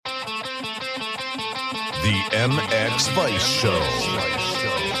The MX Vice Show.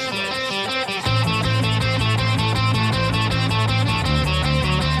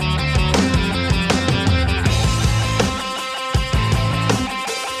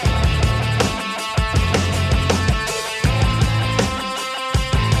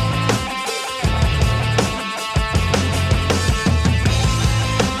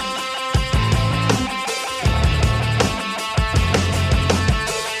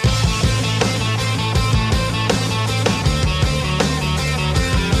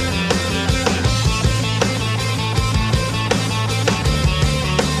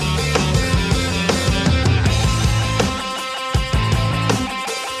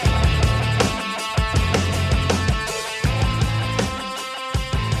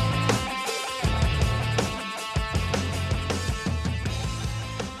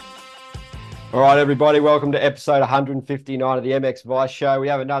 All right, everybody, welcome to episode 159 of the MX Vice Show. We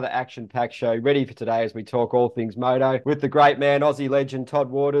have another action-packed show ready for today as we talk all things moto with the great man, Aussie legend Todd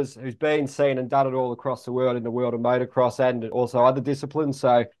Waters, who's been, seen and done it all across the world in the world of motocross and also other disciplines.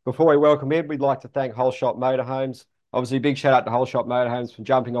 So before we welcome him, we'd like to thank Whole Shot Motorhomes. Obviously, a big shout out to Whole Shot Motorhomes for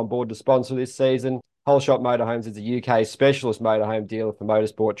jumping on board to sponsor this season. Whole Shot Motorhomes is a UK specialist motorhome dealer for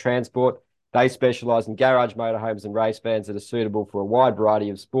motorsport transport. They specialise in garage motorhomes and race vans that are suitable for a wide variety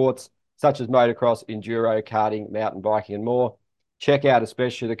of sports, such as motocross, enduro, karting, mountain biking, and more. Check out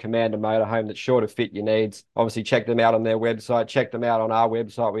especially the Commander motorhome that's sure to fit your needs. Obviously, check them out on their website. Check them out on our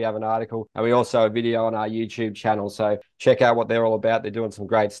website. We have an article, and we also have a video on our YouTube channel. So check out what they're all about. They're doing some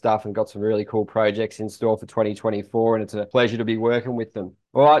great stuff and got some really cool projects in store for 2024, and it's a pleasure to be working with them.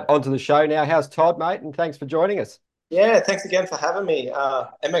 All right, on to the show now. How's Todd, mate? And thanks for joining us. Yeah, thanks again for having me.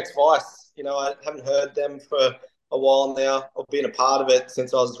 MX Vice, I haven't heard them for a while now. I've been a part of it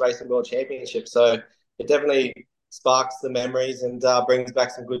since I was racing World Championship. So it definitely sparks the memories and brings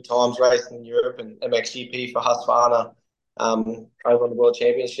back some good times racing in Europe and MXGP for Husqvarna over on the World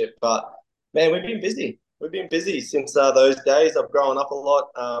Championship. But man, we've been busy. We've been busy since those days. I've grown up a lot.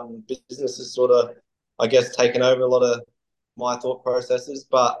 Business has sort of, I guess, taken over a lot of my thought processes.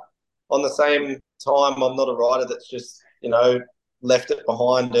 But on the same time, I'm not a rider that's just, left it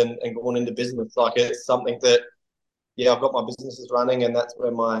behind and gone into business. Like, it's something that, yeah, I've got my businesses running and that's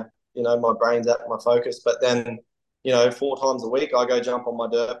where my brain's at, my focus. But then, 4 times a week, I go jump on my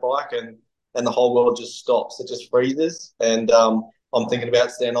dirt bike and the whole world just stops. It just freezes. And I'm thinking about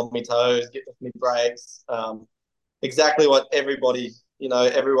staying on my toes, getting off my brakes. Exactly what everybody,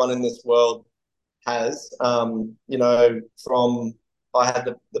 everyone in this world has. From I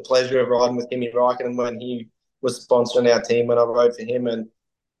had the pleasure of riding with Kimi Räikkönen when he was sponsoring our team when I rode for him, and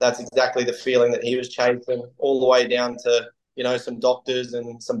that's exactly the feeling that he was chasing, all the way down to, some doctors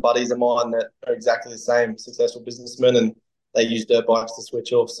and some buddies of mine that are exactly the same, successful businessmen, and they use dirt bikes to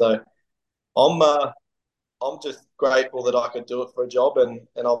switch off. So I'm just grateful that I could do it for a job, and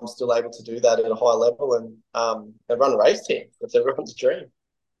I'm still able to do that at a high level and run a race team. That's everyone's dream.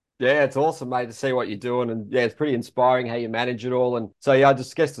 Yeah, it's awesome, mate, to see what you're doing. And yeah, it's pretty inspiring how you manage it all. And so, yeah, I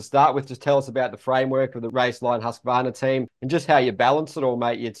just guess to start with, just tell us about the framework of the Raceline Husqvarna team and just how you balance it all,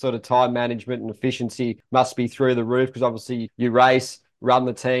 mate. Your sort of time management and efficiency must be through the roof because obviously you race, run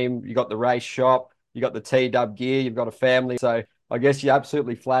the team, you got the race shop, you got the T-dub gear, you've got a family. So I guess you're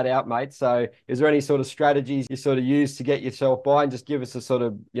absolutely flat out, mate. So is there any sort of strategies you sort of use to get yourself by, and just give us a sort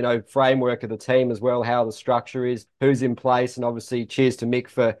of, framework of the team as well, how the structure is, who's in place, and obviously cheers to Mick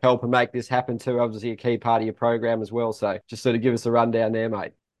for helping make this happen too, obviously a key part of your program as well. So just sort of give us a rundown there,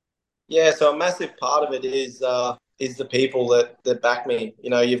 mate. Yeah, so a massive part of it is the people that back me.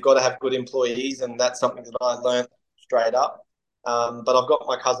 You've got to have good employees, and that's something that I learned straight up. But I've got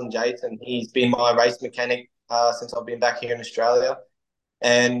my cousin Jason. He's been my race mechanic since I've been back here in Australia,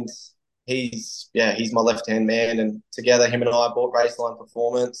 and he's my left hand man. And together, him and I bought Raceline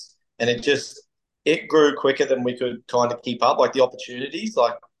Performance, and it grew quicker than we could kind of keep up. Like, the opportunities,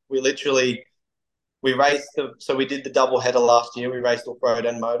 like we raced. So we did the double header last year. We raced off road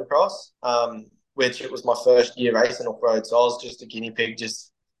and motocross, which it was my first year racing off road. So I was just a guinea pig,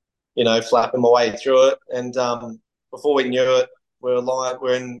 just flapping my way through it. And before we knew it,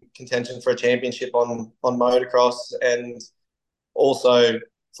 we're in contention for a championship on motocross and also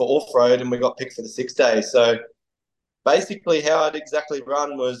for off road, and we got picked for the 6 day. So basically, how it exactly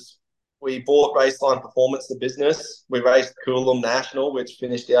run was we bought Raceline Performance, the business. We raced Coolum National, which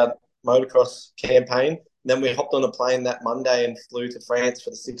finished our motocross campaign. Then we hopped on a plane that Monday and flew to France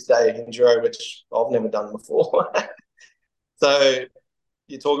for the 6 day enduro, which I've never done before. So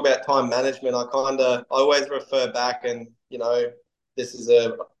you talk about time management. I always refer back, and this is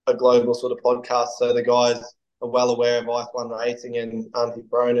a global sort of podcast, so the guys are well aware of Ice One Racing and Auntie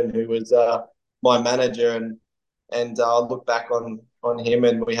Bronan, who was my manager, and I look back on him,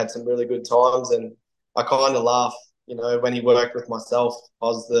 and we had some really good times, and I kind of laugh, when he worked with myself. I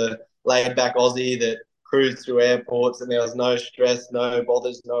was the laid back Aussie that cruised through airports, and there was no stress, no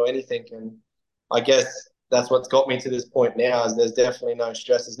bothers, no anything. And I guess that's what's got me to this point now. Is there's definitely no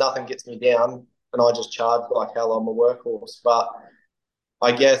stress. There's nothing gets me down, and I just charge like hell. I'm a workhorse, but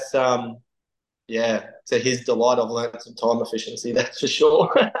I guess yeah, to his delight, I've learned some time efficiency. That's for sure.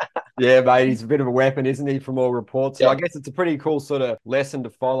 Yeah, mate, he's a bit of a weapon, isn't he, from all reports? And I Yeah. guess it's a pretty cool sort of lesson to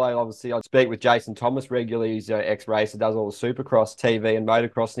follow. Obviously, I speak with Jason Thomas regularly. He's an ex-racer, does all the supercross, TV and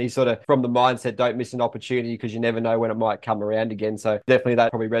motocross. And he's sort of from the mindset, don't miss an opportunity because you never know when it might come around again. So definitely that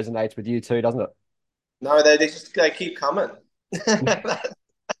probably resonates with you too, doesn't it? No, they keep coming.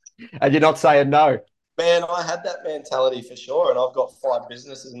 And you're not saying no. Man, I had that mentality for sure, and I've got 5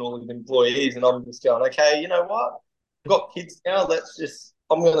 businesses and all of employees, and I'm just going, okay, you know what? I've got kids now.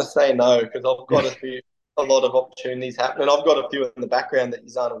 I'm going to say no because I've got a lot of opportunities happening. I've got a few in the background that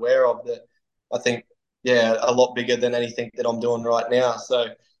you're unaware of that I think, yeah, a lot bigger than anything that I'm doing right now. So,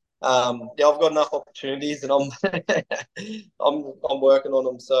 yeah, I've got enough opportunities, and I'm I'm working on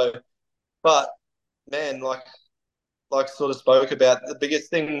them. So, but man, like sort of spoke about, the biggest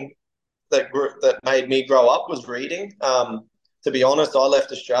thing that made me grow up was reading. To be honest, I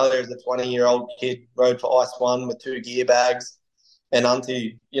left Australia as a 20-year-old kid, rode for Ice One with 2 gear bags, and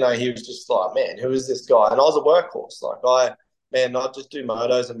Auntie, he was just like, man, who is this guy? And I was a workhorse. I'd just do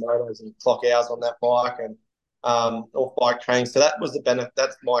motos and clock hours on that bike and off bike training. So that was the benefit.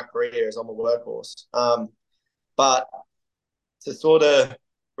 That's my career, as I'm a workhorse. But to sort of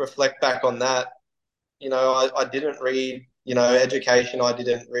reflect back on that, I didn't read, education. I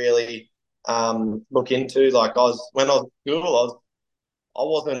didn't really look into. When I was at school, I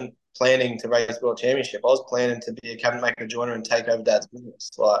wasn't planning to race world championship. I was planning to be a cabinet maker joiner and take over dad's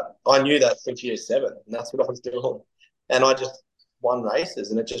business. Like, I knew that since year 7, and that's what I was doing. And I just won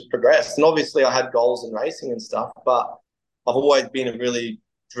races, and it just progressed. And obviously, I had goals in racing and stuff, but I've always been a really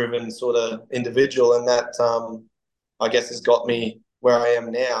driven sort of individual, and that I guess has got me where I am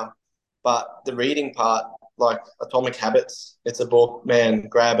now. But the reading part, like Atomic Habits, it's a book, man,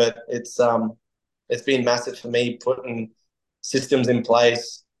 grab it. It's been massive for me, putting systems in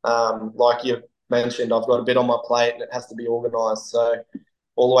place. Like you mentioned, I've got a bit on my plate and it has to be organized. So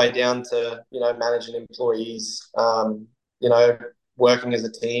all the way down to, managing employees, working as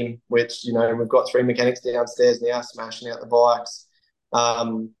a team, which, we've got 3 mechanics downstairs now smashing out the bikes.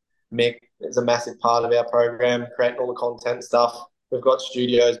 Mick is a massive part of our program, creating all the content stuff. We've got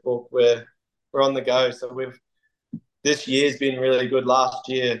studios booked. We're on the go. So this year's been really good. Last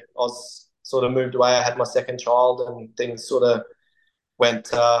year, I was sort of moved away. I had my second child, and things sort of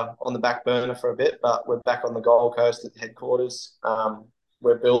went on the back burner for a bit. But we're back on the Gold Coast at the headquarters.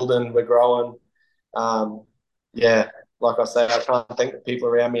 We're building. We're growing. Yeah, like I say, I can't thank the people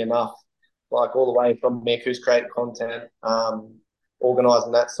around me enough. Like all the way from Mick, who's creating content,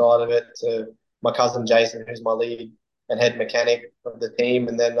 organising that side of it, to my cousin Jason, who's my lead and head mechanic of the team,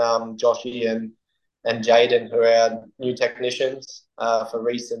 and then Joshy and Jaden, who are our new technicians for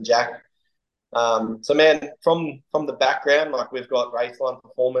Rhys and Jack. So man, from the background, like we've got Raceline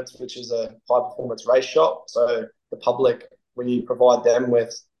Performance, which is a high performance race shop. So the public, we provide them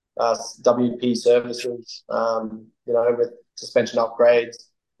with WP services, with suspension upgrades,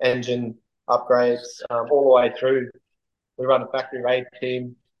 engine upgrades, all the way through. We run a factory race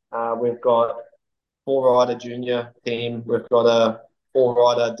team. We've got 4-rider junior team. We've got a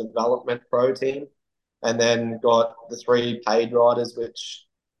 4-rider development pro team, and then got the 3 paid riders, which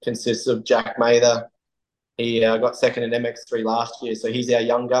consists of Jack Mather. He got second in MX3 last year, so he's our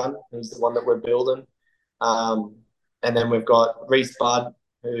young gun. He's the one that we're building. And then we've got Rhys Budd,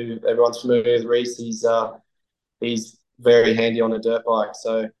 who everyone's familiar with. Rhys, he's very handy on a dirt bike.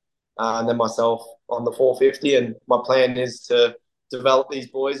 So, and then myself on the 450. And my plan is to develop these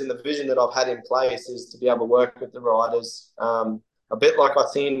boys. And the vision that I've had in place is to be able to work with the riders. A bit like I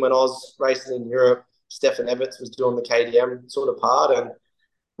seen when I was racing in Europe, Stefan Everts was doing the KDM sort of part. And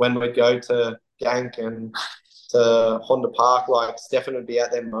when we'd go to Gank and to Honda Park, like Stefan would be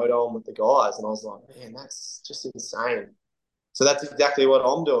out there motoing with the guys. And I was like, man, that's just insane. So that's exactly what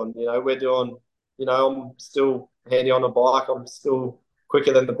I'm doing. We're doing, I'm still handy on a bike. I'm still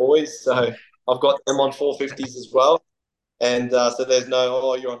quicker than the boys. So I've got them on 450s as well. And so there's no,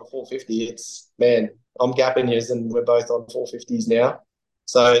 oh, you're on a 450. It's, man, I'm gapping you, and we're both on 450s now.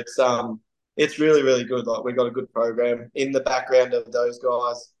 So it's really, really good. Like, we've got a good program. In the background of those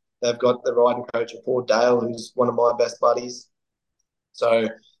guys, they've got the riding coach of Paul Dale, who's one of my best buddies. So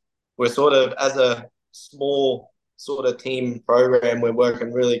we're sort of, as a small sort of team program. We're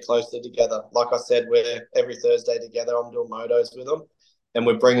working really closely together. Like I said, we're every Thursday together. I'm doing motos with them, and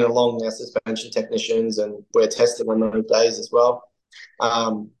we're bringing along our suspension technicians, and we're testing on those days as well.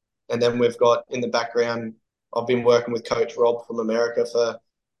 And then we've got in the background, I've been working with Coach Rob from America for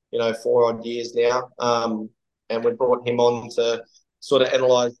 4 odd years now, and we brought him on to sort of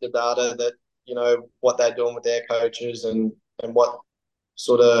analyze the data that what they're doing with their coaches and what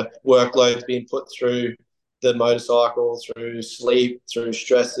sort of workload's being put through the motorcycle, through sleep, through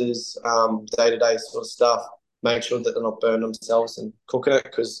stresses, day-to-day sort of stuff. Make sure that they're not burning themselves and cooking it,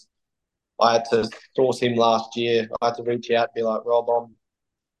 because I had to source him last year. I had to reach out and be like, Rob,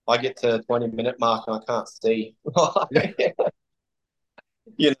 I get to 20-minute mark and I can't see. I'd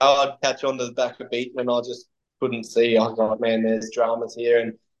catch on to the back of beat and I just couldn't see. I was like, man, there's dramas here.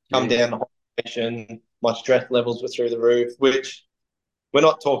 And come down the whole station, my stress levels were through the roof, which we're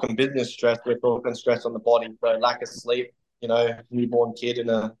not talking business stress. We're talking stress on the body. So lack of sleep, newborn kid and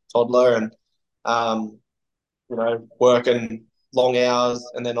a toddler, and, working long hours.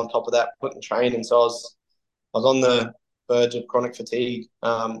 And then on top of that, putting training. So I was on the verge of chronic fatigue.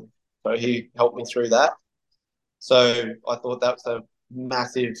 So he helped me through that. So I thought that was a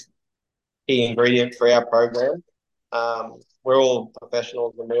massive key ingredient for our program. We're all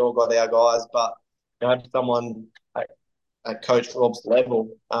professionals and we all got our guys, but someone at Coach Rob's level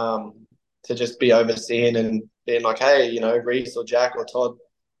to just be overseeing and being like, hey, Rhys or Jack or Todd,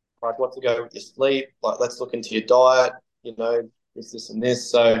 like, what to go with your sleep? Like, let's look into your diet, this and this.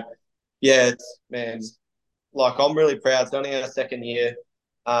 So, yeah, it's like, I'm really proud. It's only our second year.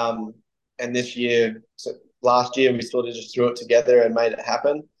 And this year, last year, we sort of just threw it together and made it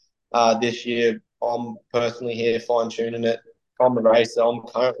happen. This year, I'm personally here fine-tuning it. I'm a racer. I'm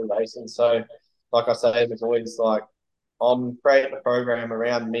currently racing. So, like I say, the boys, like, I'm creating a program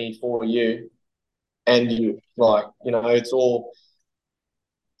around me for you and you. Like, it's all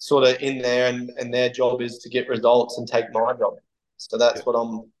sort of in there, and their job is to get results and take my job. So that's what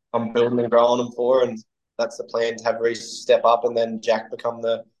I'm building and growing them for, and that's the plan, to have Rhys step up and then Jack become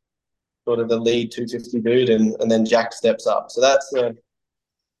the sort of the lead 250 dude, and then Jack steps up. So that's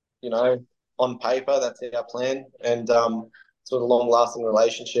on paper, that's our plan, and sort of long-lasting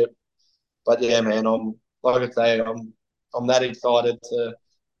relationship. But yeah, man, I'm that excited to.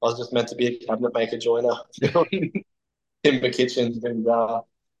 I was just meant to be a cabinet maker joiner in the kitchen,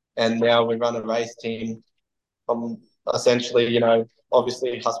 and now we run a race team. I'm essentially,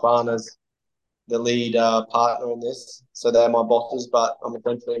 obviously Husqvarna's the lead partner in this, so they're my bosses, but I'm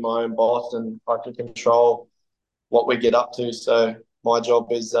essentially my own boss, and I can control what we get up to. So my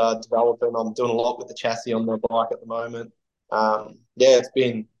job is developing. I'm doing a lot with the chassis on the bike at the moment.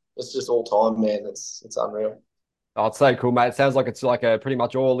 It's just all time, man. It's unreal. Oh, it's so cool, mate. It sounds like it's like a pretty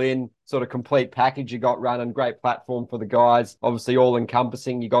much all-in sort of complete package you got running. Great platform for the guys. Obviously,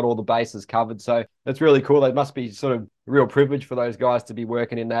 all-encompassing. You got all the bases covered. So it's really cool. It must be sort of a real privilege for those guys to be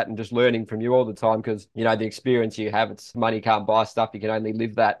working in that and just learning from you all the time, because, the experience you have, it's money can't buy stuff. You can only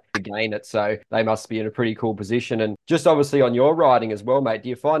live that to gain it. So they must be in a pretty cool position. And just obviously on your riding as well, mate, do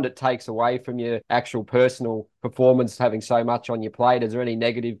you find it takes away from your actual personal performance having so much on your plate? Is there any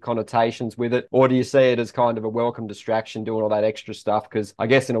negative connotations with it? Or do you see it as kind of a welcome distraction doing all that extra stuff? Because I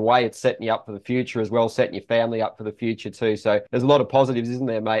guess in a way it's setting you up for the future as well, setting your family up for the future too. So there's a lot of positives, isn't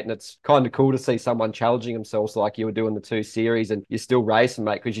there, mate? And it's kind of cool to see someone challenging themselves like you were doing the 2 series, and you're still racing,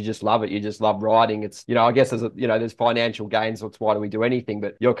 mate, because you just love it. You just love riding. It's, I guess there's financial gains. That's why do we do anything?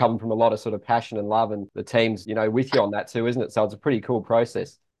 But you're coming from a lot of sort of passion and love, and the team's, with you on that too, isn't it? So it's a pretty cool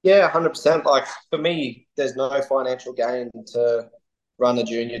process. Yeah, 100%. Like, for me, there's no financial gain to run a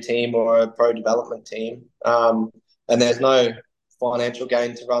junior team or a pro development team. And there's no financial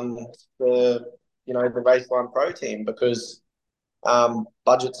gain to run the Raceline Pro team, because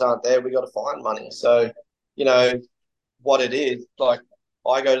budgets aren't there. We got to find money. So, what it is, like,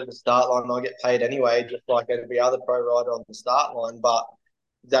 I go to the start line and I get paid anyway, just like every other pro rider on the start line. But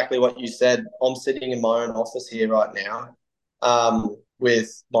exactly what you said, I'm sitting in my own office here right now,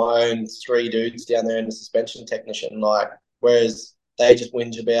 with my own 3 dudes down there and a suspension technician, whereas they just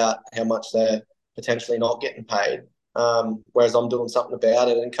whinge about how much they're potentially not getting paid, whereas I'm doing something about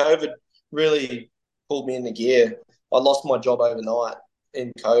it. And COVID really pulled me into gear. I lost my job overnight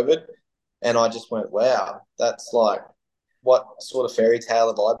in COVID, and I just went, wow, that's like, what sort of fairy tale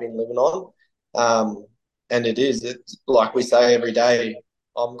have I been living on? And it's like we say every day,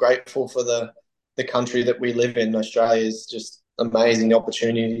 I'm grateful for the country that we live in. Australia is just amazing, the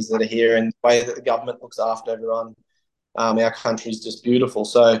opportunities that are here, and the way that the government looks after everyone. Our country is just beautiful.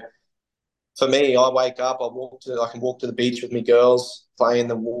 So for me, I wake up, I can walk to the beach with my girls, play in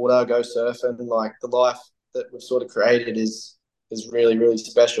the water, go surfing. Like, the life that we've sort of created is really, really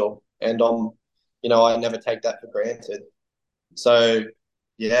special. And I never take that for granted. So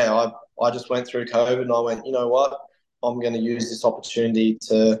yeah, I just went through COVID and I went, you know what? I'm going to use this opportunity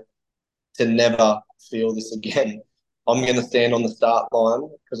to never feel this again. I'm going to stand on the start line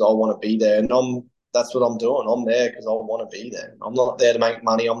because I want to be there. And that's what I'm doing. I'm there because I want to be there. I'm not there to make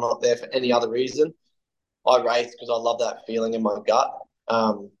money. I'm not there for any other reason. I race because I love that feeling in my gut.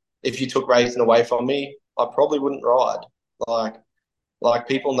 If you took racing away from me, I probably wouldn't ride. Like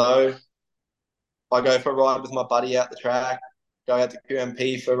people know, I go for a ride with my buddy out the track, go out to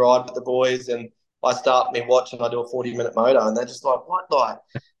QMP for a ride with the boys, and I start me watch and I do a 40-minute motor, and they're just like, what? Like,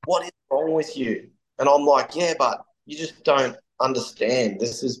 what is wrong with you? And I'm like, yeah, but you just don't understand.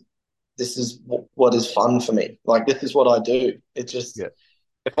 This is what is fun for me. Like, this is what I do. It's just,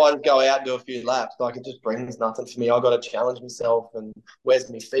 if I go out and do a few laps, like, it just brings nothing for me. I got to challenge myself, and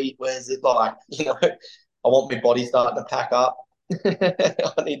where's my feet? Where's it? Like, I want my body starting to pack up.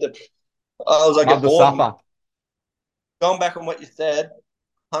 I need to. I was like, Love the suffer. Going back on what you said,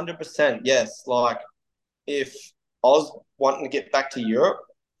 100%, yes. Like, if I was wanting to get back to Europe,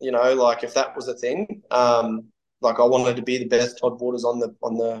 like if that was a thing, like I wanted to be the best Todd Waters on the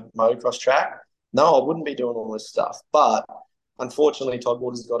motocross track. No, I wouldn't be doing all this stuff. But unfortunately, Todd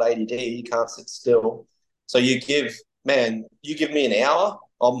Waters got ADD. He can't sit still. So you give me an hour,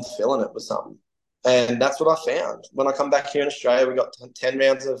 I'm filling it with something. And that's what I found. When I come back here in Australia, we got 10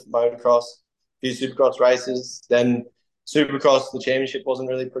 rounds of motocross, a few supercross races. Then supercross, the championship wasn't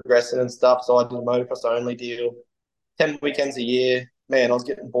really progressing and stuff. So I did a motocross only deal. 10 weekends a year. Man, I was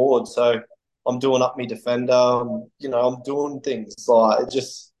getting bored. So I'm doing up my defender. I'm doing things like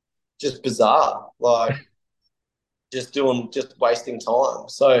it's just bizarre. Like just wasting time.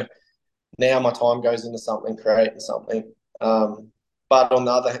 So now my time goes into something, creating something. But on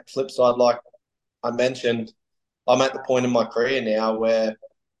the other flip side, like I mentioned, I'm at the point in my career now where,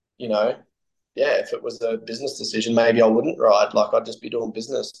 if it was a business decision, maybe I wouldn't ride. Like I'd just be doing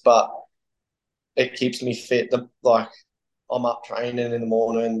business. But it keeps me fit. Like I'm up training in the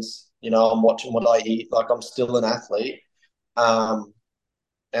mornings. I'm watching what I eat. Like I'm still an athlete. And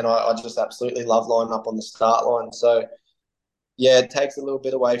I just absolutely love lining up on the start line. So, yeah, it takes a little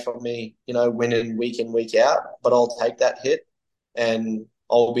bit away from me, winning week in, week out. But I'll take that hit and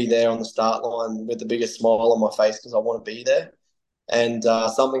I'll be there on the start line with the biggest smile on my face because I want to be there. And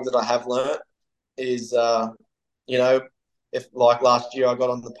something that I have learnt is, if like last year I got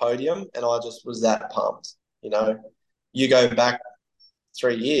on the podium and I just was that pumped. You go back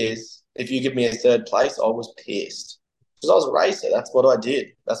 3 years, if you give me a third place, I was pissed because I was a racer. That's what I did.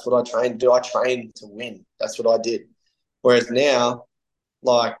 That's what I trained to do. I trained to win. That's what I did. Whereas now,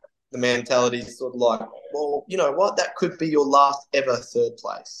 like the mentality is sort of like, well, you know what? That could be your last ever third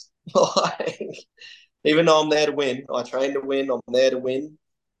place. Like, even though I'm there to win, I train to win. I'm there to win,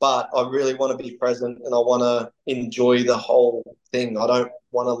 but I really want to be present and I want to enjoy the whole thing. I don't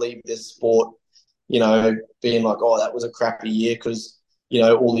want to leave this sport, being like, oh, that was a crappy year because,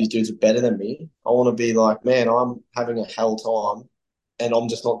 all these dudes are better than me. I want to be like, man, I'm having a hell time and I'm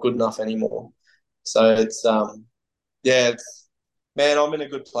just not good enough anymore. So it's, man, I'm in a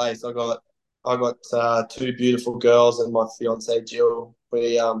good place. I got two beautiful girls and my fiance Jill.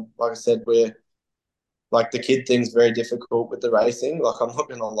 We, like I said, we're like the kid thing's very difficult with the racing. Like I'm not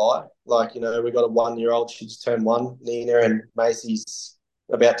gonna lie. Like, we got a 1-year-old, she just turned 1, Nina, and Macy's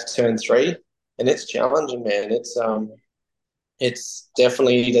about to turn 3. And it's challenging, man. It's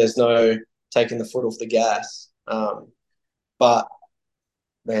definitely, there's no taking the foot off the gas. But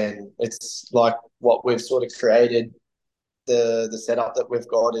man, it's like what we've sort of created, the setup that we've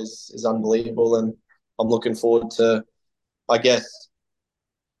got is unbelievable. And I'm looking forward to, I guess,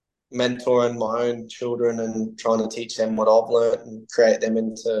 mentoring my own children and trying to teach them what I've learned and create them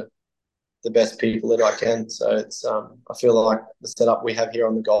into the best people that I can. So it's I feel like the setup we have here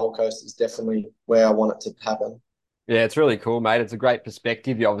on the Gold Coast is definitely where I want it to happen. Yeah, it's really cool, mate. It's a great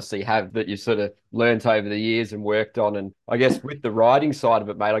perspective you obviously have that you sort of learnt over the years and worked on. And I guess with the riding side of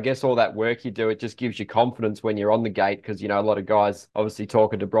it, mate, I guess all that work you do, it just gives you confidence when you're on the gate because, a lot of guys, obviously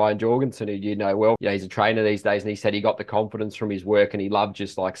talking to Brian Jorgensen, who well, he's a trainer these days, and he said he got the confidence from his work and he loved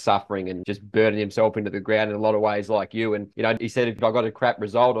just like suffering and just burning himself into the ground in a lot of ways like you. And, he said if I got a crap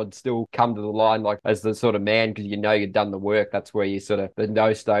result, I'd still come to the line like as the sort of man because you've done the work. That's where you sort of, the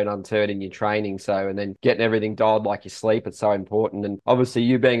no stone unturned in your training. So, and then getting everything dialed like you sleep, it's so important. And obviously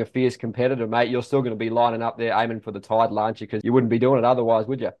you being a fierce competitor, mate, you're still going to be lining up there aiming for the title, aren't you? Because you wouldn't be doing it otherwise,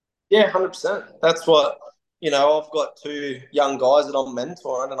 would you? Yeah, 100%. That's what, I've got 2 young guys that I'm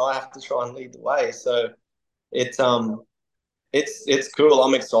mentoring and I have to try and lead the way. So it's it's cool.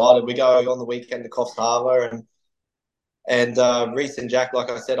 I'm excited. We go on the weekend to Coffs Harbour, and Rhys and Jack,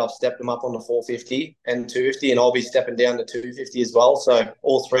 like I said, I've stepped them up on the 450 and 250, and I'll be stepping down to 250 as well. So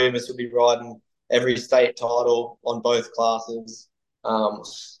all three of us will be riding every state title on both classes,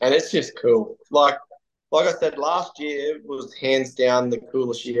 and it's just cool. Like I said, last year was hands down the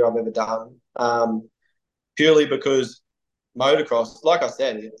coolest year I've ever done. Purely because motocross, like I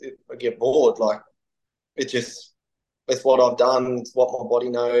said, I get bored. Like it just, it's what I've done. It's what my body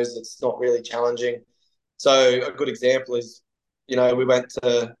knows. It's not really challenging. So a good example is, we went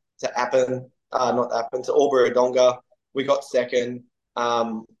to Appin, not Appin, to Albury Wodonga. We got second,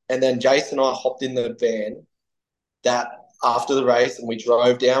 and then Jason and I hopped in the van that after the race, and we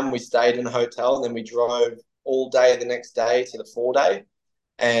drove down. We stayed in a hotel, and then we drove all day the next day to the 4-day,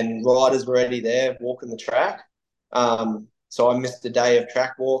 and riders were already there walking the track. So I missed a day of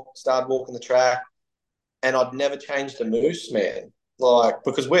track walk, started walking the track, and I'd never changed a moose, man. Like,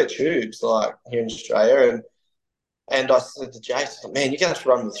 because we're tubes, like here in Australia, and I said to Jason, man, you're gonna have to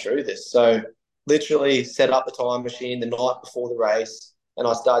run me through this. So literally set up the time machine the night before the race, and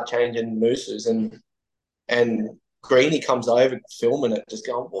I started changing mooses, and Greeny comes over filming it, just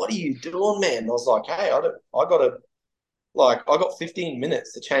going, "What are you doing, man?" And I was like, "Hey, I got 15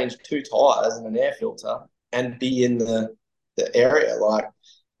 minutes to change 2 tires and an air filter and be in the area, like."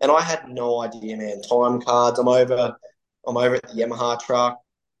 And I had no idea, man. Time cards. I'm over at the Yamaha truck,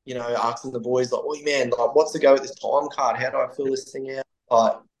 asking the boys like, "Oh man, like, what's the go with this time card? How do I fill this thing out?"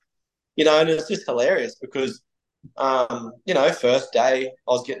 Like, and it's just hilarious because, first day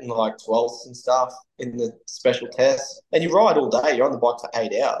I was getting like 12ths and stuff in the special tests, and you ride all day. You're on the bike for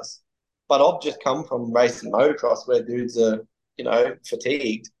 8 hours, but I've just come from racing motocross where dudes are,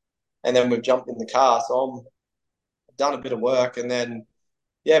 fatigued, and then we've jumped in the car. So I've done a bit of work, and then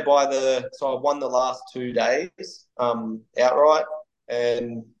yeah, so I won the last 2 days outright,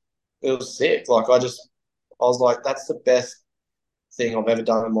 and it was sick. Like I was like, that's the best thing I've ever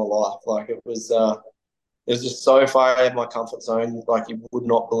done in my life. Like it was just so far out of my comfort zone, like you would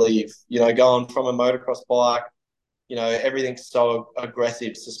not believe. Going from a motocross bike, everything's so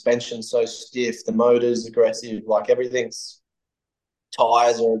aggressive, suspension so stiff, the motor's aggressive, like everything's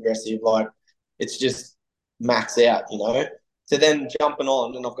tires are aggressive, like it's just max out. So then jumping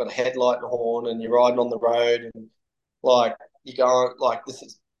on, and I've got a headlight and a horn, and you're riding on the road, and like you go like this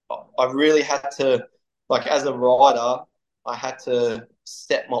is. I really had to, like as a rider, I had to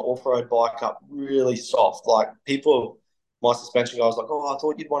set my off-road bike up really soft. Like my suspension guy was like, "Oh, I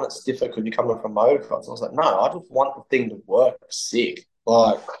thought you'd want it stiffer because you're coming from motocross." I was like, "No, I just want the thing to work sick."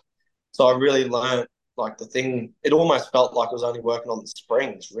 Like, so I really learned like the thing. It almost felt like I was only working on the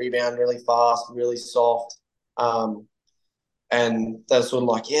springs, rebound really fast, really soft. And they're sort of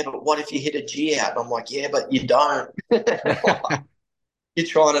like, "Yeah, but what if you hit a G out?" And I'm like, "Yeah, but you don't." You're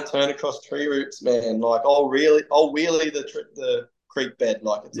trying to turn across tree roots, man. Like, I'll wheelie the creek bed.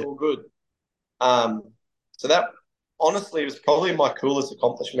 Like, it's all good. So that honestly was probably my coolest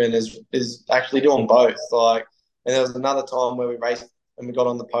accomplishment is actually doing both. Like, and there was another time where we raced and we got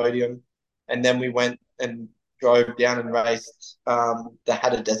on the podium, and then we went and drove down and raced the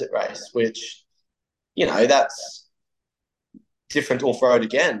Hatter Desert Race, which that's different off road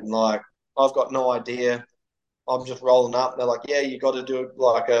again. Like, I've got no idea. I'm just rolling up. They're like, "Yeah, you got to do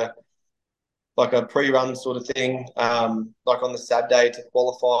like a pre-run sort of thing. Like on the Saturday to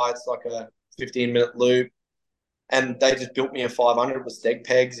qualify, it's like a 15-minute loop." And they just built me a 500 with steg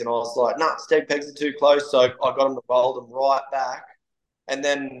pegs, and I was like, "Nah, steg pegs are too close." So I got them to roll them right back, and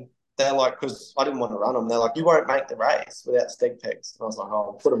then they're like, because I didn't want to run them, they're like, "You won't make the race without steg pegs." And I was like, "Oh,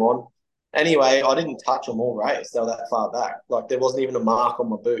 I'll put them on." Anyway, I didn't touch them all race. They were that far back. Like there wasn't even a mark on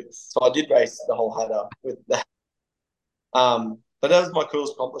my boots. So I did race the whole header with that. But that was my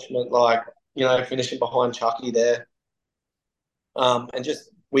coolest accomplishment, like, finishing behind Chucky there. And just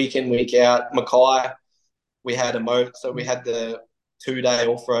week in, week out. Mackay, we had so we had the 2-day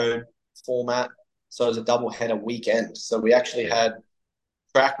off-road format. So it was a double header weekend. So we actually had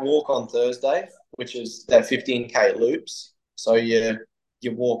track walk on Thursday, which is their 15K loops. So you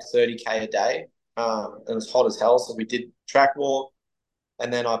walk 30K a day. And it was hot as hell. So we did track walk,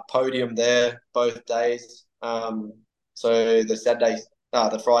 and then I podiumed there both days. So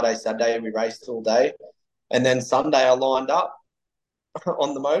the Friday, Saturday, we raced all day. And then Sunday, I lined up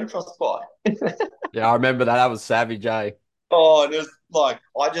on the motocross bike. Yeah, I remember that. That was savage, eh? Oh, and it was like,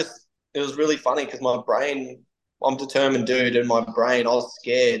 it was really funny because my brain, I'm a determined dude, and my brain, I was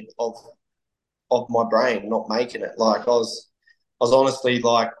scared of my brain not making it. Like, I was honestly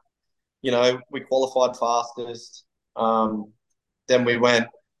like, we qualified fastest. Then we went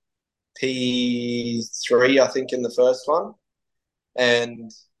P3, I think, in the first one.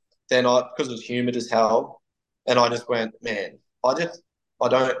 And then because it was humid as hell, and I just went, man, I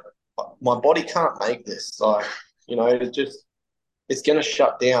don't, my body can't make this. Like, it's going to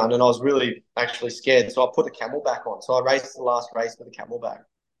shut down. And I was really actually scared. So I put a camelback on. So I raced the last race with a camelback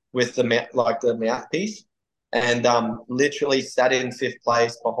with the mouthpiece, and literally sat in fifth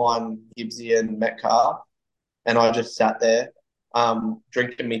place behind Gibbsy and Metcalf. And I just sat there,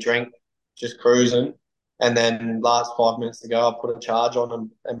 drinking me drink, just cruising. And then last 5 minutes to go, I put a charge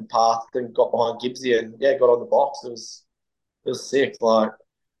on and passed and got behind Gibbsy and got on the box. It was sick. Like,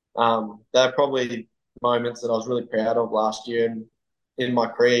 they're probably moments that I was really proud of last year and in my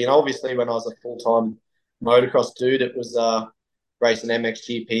career. Obviously when I was a full-time motocross dude, it was racing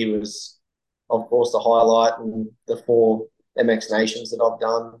MXGP was of course the highlight, and the 4 MX Nations that I've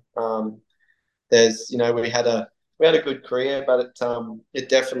done. We had a good career, but it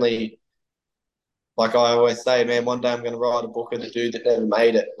definitely, like I always say, man, one day I'm going to write a book of the dude that never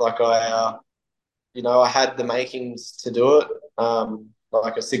made it. Like I had the makings to do it.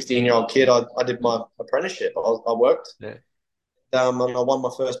 Like a 16-year-old kid, I did my apprenticeship. I worked. Yeah. And I won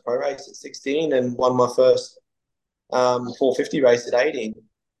my first pro race at 16 and won my first 450 race at 18.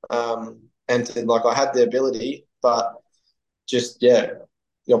 I had the ability, but just, the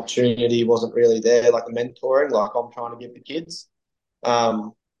opportunity wasn't really there, like the mentoring, like I'm trying to give the kids.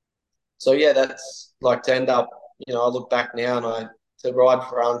 That's like to end up, I look back now and to ride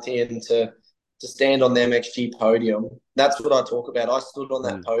for Auntie and to stand on the MXG podium. That's what I talk about. I stood on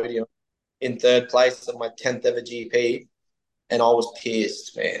that podium in third place at my 10th ever GP, and I was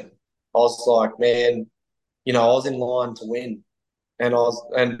pissed, man. I was like, man, I was in line to win, and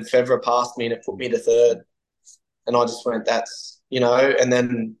Fevra passed me and it put me to third, and I just went, and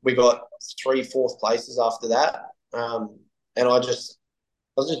then we got 3 fourth places after that, and I was just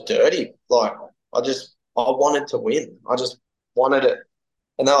dirty. Like I wanted to win. I just wanted it.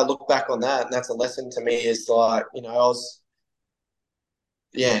 And then I look back on that, and that's a lesson to me is like,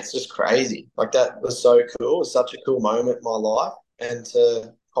 it's just crazy. Like that was so cool. It was such a cool moment in my life. And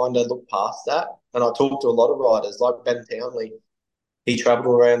to kind of look past that. And I talked to a lot of riders like Ben Townley. He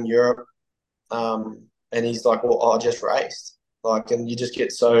traveled around Europe, and he's like, well, I just raced. Like, and you just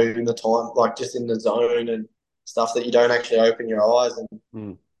get so in the time, like just in the zone and stuff that you don't actually open your eyes.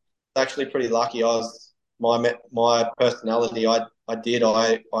 And actually pretty lucky. My personality, I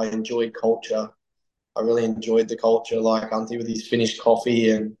enjoyed culture. I really enjoyed the culture, like Auntie with his Finnish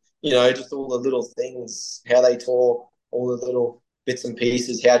coffee and, just all the little things, how they talk, all the little bits and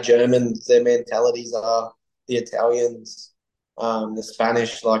pieces, how Germans, their mentalities are, the Italians, the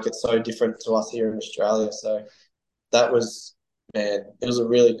Spanish, like it's so different to us here in Australia. So that was, man, it was a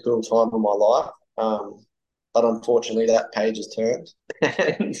really cool time in my life. But unfortunately that page has turned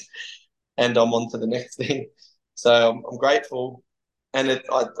and I'm on to the next thing. So I'm grateful. And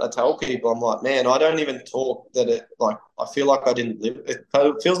I tell people, I'm like, man, I don't even talk that I feel like I didn't live. It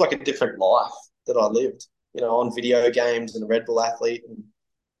feels like a different life that I lived, on video games and a Red Bull athlete and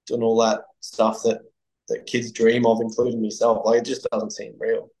doing all that stuff that kids dream of, including myself. Like, it just doesn't seem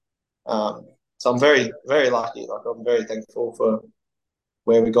real. So I'm very, very lucky. Like, I'm very thankful for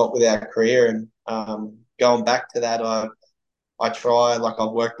where we got with our career. And going back to that, I've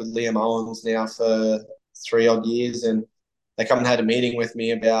worked with Liam Owens now for 3 odd years, and they come and had a meeting with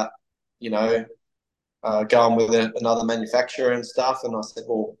me about, going with another manufacturer and stuff. And I said,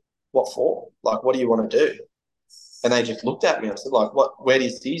 well, what for? Like, what do you want to do? And they just looked at me and I said, like, where do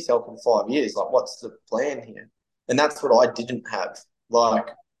you see yourself in 5 years? Like, what's the plan here? And that's what I didn't have. Like,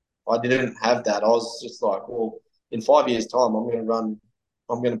 I didn't have that. I was just like, well, in 5 years' time, I'm going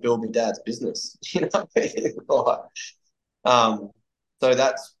to build my dad's business. So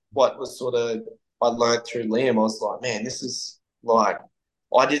that's what was sort of, I learned through Liam. I was like, man, this is like,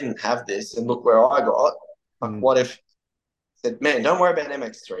 I didn't have this, and look where I got. Like, what if I said, man, don't worry about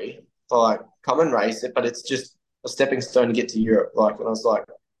MX3. Like, come and race it, but it's just a stepping stone to get to Europe. Like, and I was like,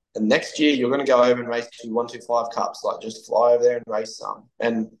 and next year you're going to go over and race 125 cups. Like, just fly over there and race some.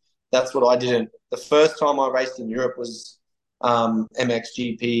 And that's what I did. The first time I raced in Europe was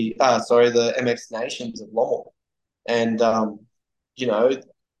MXGP. The MX Nations of Lommel, and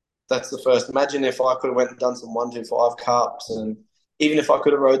that's the first. Imagine if I could have went and done some 125 cups, and even if I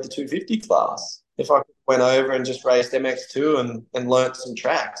could have rode the 250 class, if I went over and just raced MX2 and learnt some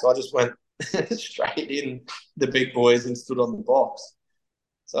tracks. I just went straight in the big boys and stood on the box.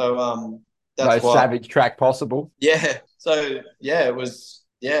 So that's most savage track possible. Yeah. So it was.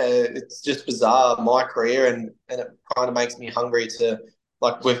 Yeah, it's just bizarre, my career, and it kind of makes me hungry to,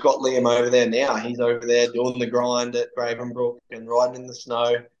 like, we've got Liam over there now. He's over there doing the grind at Gravenbrook and riding in the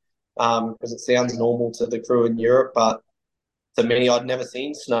snow, because it sounds normal to the crew in Europe, but to me, I'd never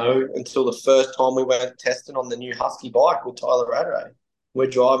seen snow until the first time we went testing on the new Husky bike with Tyler Rattray. We're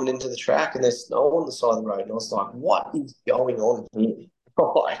driving into the track and there's snow on the side of the road. And I was like, what is going on here?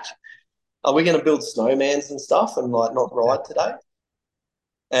 Like, are we going to build snowmans and stuff and like not ride today?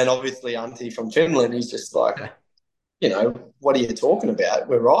 And obviously, Auntie from Finland, he's just like, what are you talking about?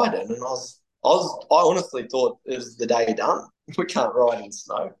 We're riding. And I honestly thought it was the day done. We can't ride in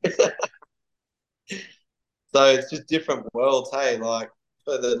snow. So it's just different worlds, hey, like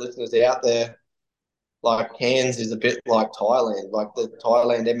for the listeners out there, like Cairns is a bit like Thailand, like the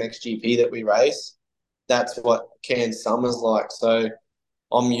Thailand MXGP that we race. That's what Cairns summer's like. So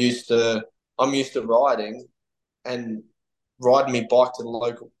I'm used to riding and riding me bike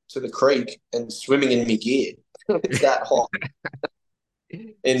to the creek and swimming in me gear. It's that hot.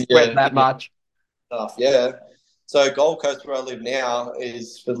 Sweat that much. Stuff, yeah. So Gold Coast, where I live now,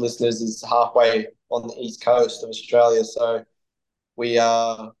 is for the listeners, is halfway on the east coast of Australia. So we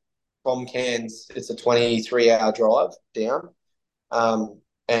are from Cairns. It's a 23-hour drive down,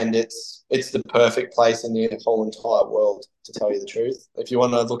 and it's the perfect place in the whole entire world, to tell you the truth. If you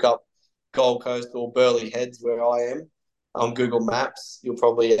want to look up Gold Coast or Burleigh Heads, where I am, on Google Maps, you'll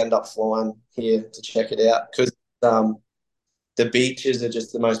probably end up flying here to check it out because the beaches are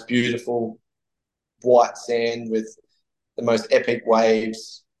just the most beautiful white sand with the most epic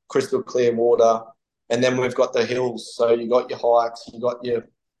waves, crystal clear water. And then we've got the hills. So you got your hikes, you got your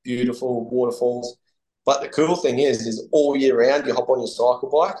beautiful waterfalls. But the cool thing is all year round, you hop on your cycle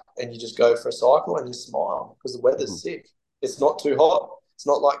bike and you just go for a cycle and you smile because the weather's sick. It's not too hot. It's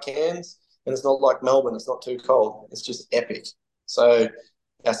not like Cairns and it's not like Melbourne. It's not too cold. It's just epic. So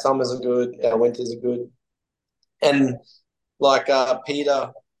our summers are good. Our winters are good. And like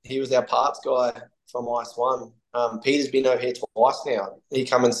Peter, he was our parts guy from Ice One. Peter's been over here twice now. He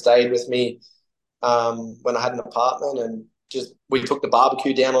come and stayed with me when I had an apartment, and just we took the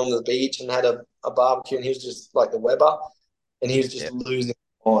barbecue down on the beach and had a barbecue, and he was just like the Weber, and he was just losing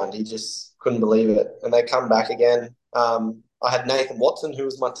his mind. He just couldn't believe it. And they come back again. I had Nathan Watson, who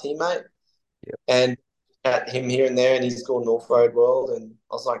was my teammate, and at him here and there, and he's gone North Road World, and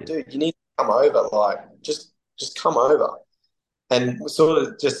I was like, dude, you need to come over, like just come over. And we sort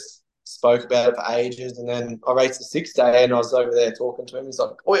of just spoke about it for ages. And then I raced the 6th day and I was over there talking to him. He's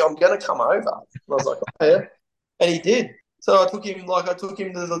like, "Boy, I'm going to come over." And I was like, "Oh, yeah." And he did. So I took him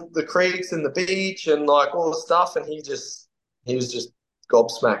to the creeks and the beach and like all the stuff. And he was just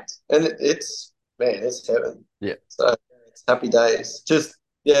gobsmacked. And it's heaven. Yeah. So it's happy days. Just,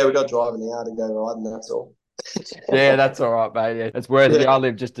 we got driving out and go riding. That's all. Yeah, that's all right, mate. Yeah, it's worth it. I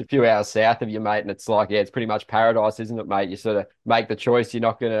live just a few hours south of you, mate, and it's like, it's pretty much paradise, isn't it, mate? You sort of make the choice. You're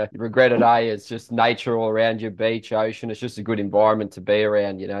not going to regret it, eh? It's just nature all around you, beach, ocean. It's just a good environment to be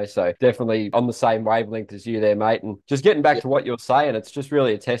around, So definitely on the same wavelength as you there, mate. And just getting back to what you're saying, it's just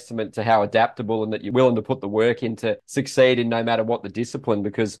really a testament to how adaptable and that you're willing to put the work in to succeed in no matter what the discipline,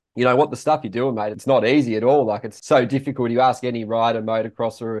 because what the stuff you're doing, mate, it's not easy at all. Like, it's so difficult. You ask any rider,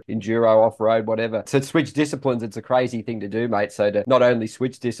 motocrosser, enduro, off-road, whatever, to switch disciplines, it's a crazy thing to do, mate. So to not only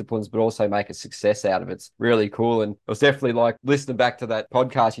switch disciplines, but also make a success out of it's really cool. And it was definitely like listening back to that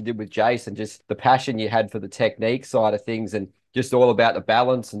podcast you did with Jason, just the passion you had for the technique side of things and just all about the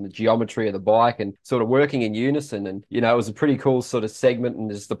balance and the geometry of the bike and sort of working in unison. And, it was a pretty cool sort of segment,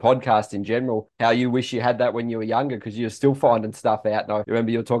 and just the podcast in general, how you wish you had that when you were younger, because you're still finding stuff out. And I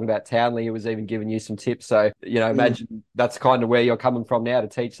remember you were talking about Townley, who was even giving you some tips. So, imagine that's kind of where you're coming from now to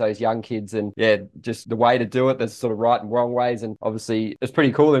teach those young kids. And just the way to do it, there's sort of right and wrong ways. And obviously it's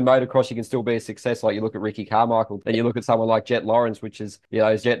pretty cool in motocross, you can still be a success. Like you look at Ricky Carmichael and you look at someone like Jet Lawrence, which is,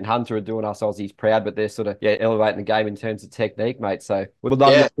 Jet and Hunter are doing us Aussies proud, but they're sort of, elevating the game in terms of technique, mate. So we'd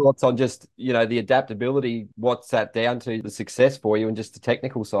love your thoughts on just, the adaptability, what's that down to, the success for you, and just the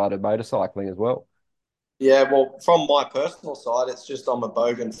technical side of motorcycling as well. Yeah, well, from my personal side, it's just I'm a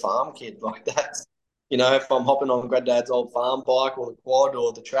bogan farm kid. Like that's, if I'm hopping on granddad's old farm bike or the quad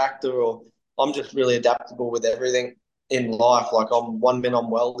or the tractor, or I'm just really adaptable with everything in life. Like I'm 1 minute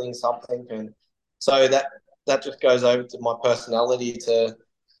I'm welding something, and so that just goes over to my personality. To,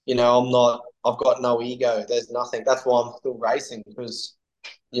 I've got no ego. There's nothing. That's why I'm still racing, because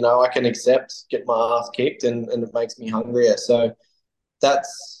I can accept, get my ass kicked, and it makes me hungrier. So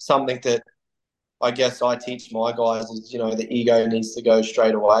that's something that I guess I teach my guys is, the ego needs to go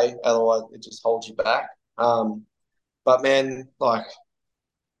straight away. Otherwise, it just holds you back. But man, like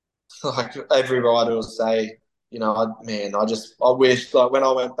every rider will say, I wish, like when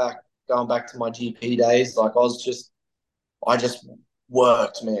I going back to my GP days, like I just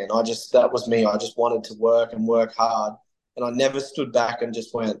worked, man. That was me. I just wanted to work and work hard. And I never stood back and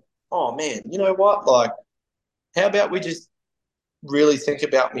just went, oh man, you know what? Like, how about we just really think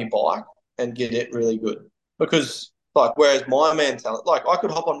about my bike and get it really good. Because like, whereas my mentality, like I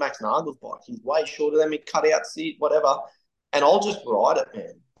could hop on Max Nagel's bike. He's way shorter than me, cut out seat, whatever, and I'll just ride it,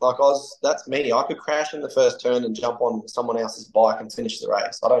 man. That's me. I could crash in the first turn and jump on someone else's bike and finish the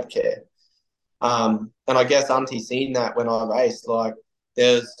race. I don't care. And I guess Auntie seen that when I raced. Like,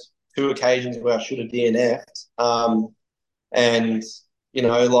 there's two occasions where I should have DNF'd. And,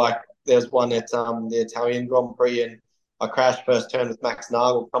 like, there's one at the Italian Grand Prix, and I crashed first turn with Max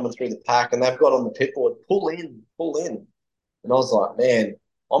Nagel coming through the pack, and they've got on the pit board, pull in, pull in. And I was like, man,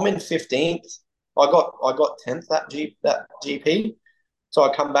 I'm in 15th. I got 10th that GP. So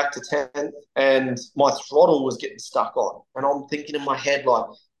I come back to 10th, and my throttle was getting stuck on. And I'm thinking in my head, like,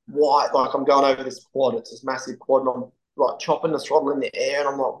 why? Like, I'm going over this quad. It's this massive quad, and I'm like chopping the throttle in the air, and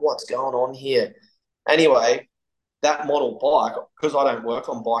I'm like, what's going on here? Anyway, that model bike, because I don't work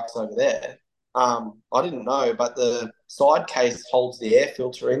on bikes over there, I didn't know, but the side case holds the air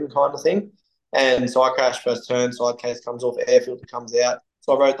filter in, kind of thing. And so I crashed first turn, side case comes off, air filter comes out.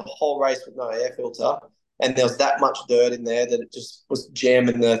 So I rode the whole race with no air filter, and there was that much dirt in there that it just was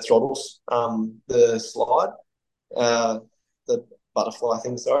jamming the throttles, the slide, the butterfly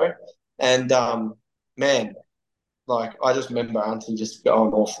thing, sorry. And man, like, I just remember Auntie just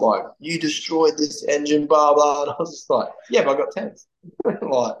going off like, you destroyed this engine, blah blah. And I was just like, yeah, but I got 10th.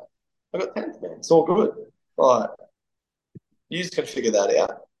 Like, I got 10th, man. It's all good. Like, you just can figure that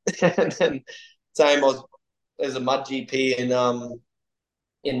out. And then same, there's a mud GP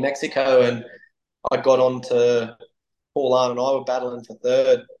in Mexico, and I got on to Paul Arn and I were battling for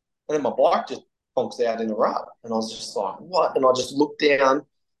third, and then my bike just bonks out in a rut, and I was just like, what? And I just looked down,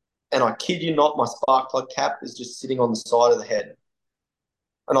 and I kid you not, my spark plug cap is just sitting on the side of the head.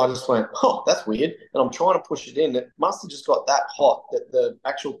 And I just went, oh, that's weird. And I'm trying to push it in. It must have just got that hot that the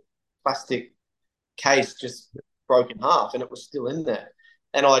actual plastic case just broke in half, and it was still in there.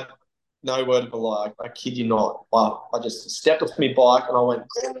 And no word of a lie, I kid you not, I just stepped off my bike and I went,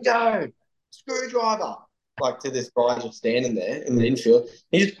 go, screwdriver, like, to this guy just standing there in the infield.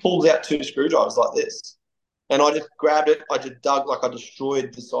 He just pulls out two screwdrivers like this. And I just grabbed it. I just dug, like, I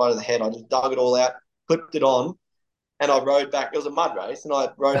destroyed the side of the head. I just dug it all out, clipped it on, and I rode back. It was a mud race, and I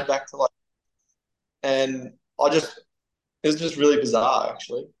rode back to, like, and it was just really bizarre,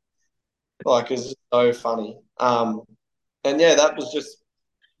 actually. Like, it was just so funny. And yeah,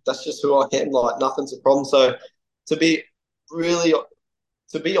 that's just who I am. Like, nothing's a problem. So to be really,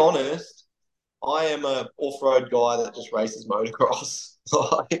 to be honest, I am a off-road guy that just races motocross.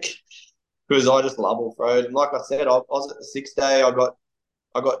 Like, because I just love off-road. And like I said, I was at the 6 day. I got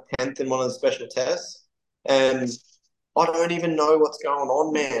 10th in one of the special tests, and I don't even know what's going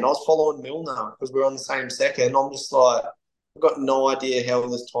on, man. I was following Milner because we're on the same second. I'm just like, I've got no idea how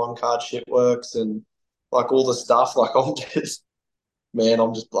this time card shit works, and like all the stuff. Like, I'm just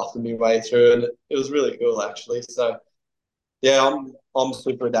bluffing my way through, and it was really cool, actually. So yeah, I'm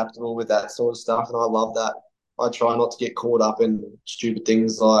super adaptable with that sort of stuff, and I love that. I try not to get caught up in stupid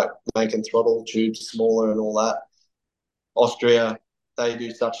things like making throttle tubes smaller and all that. Austria, they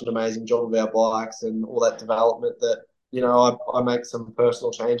do such an amazing job of our bikes and all that development that, I make some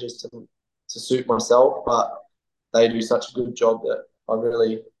personal changes to suit myself, but they do such a good job that I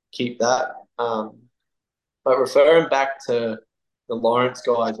really keep that. But referring back to the Lawrence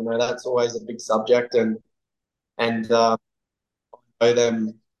guys, that's always a big subject, and I know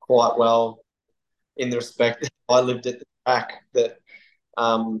them quite well in the respect that I lived at the track that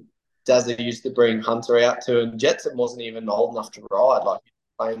Dazza used to bring Hunter out to, and Jetson wasn't even old enough to ride, like,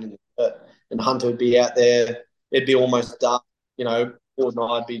 playing in the dirt, and Hunter would be out there. It'd be almost dark, Ford and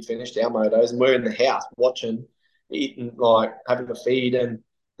I'd be finished our motos, and we're in the house watching, eating, like, having a feed, and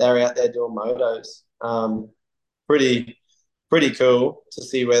they're out there doing motos. Pretty cool to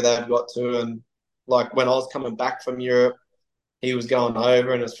see where they've got to. And like, when I was coming back from Europe, he was going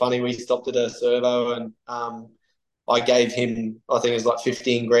over, and it's funny, we stopped at a servo, and I gave him, I think it was like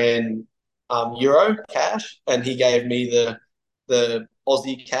 15 grand euro cash, and he gave me the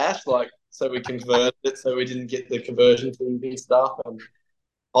Aussie cash, like, so we converted it, so we didn't get the conversion fee stuff. And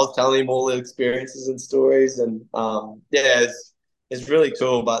I was telling him all the experiences and stories, and yeah, it's really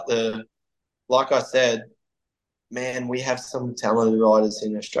cool. But like I said, man, we have some talented riders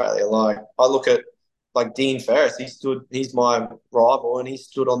in Australia. Like, I look at, like, Dean Ferris. He's my rival, and he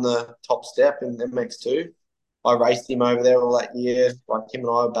stood on the top step in MX2. I raced him over there all that year. Like, him and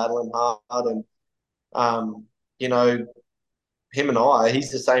I were battling hard, and him and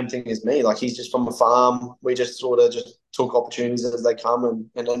he's the same thing as me. Like, he's just from a farm. We just sort of just took opportunities as they come,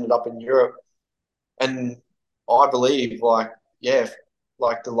 and ended up in Europe. And I believe, like, yeah,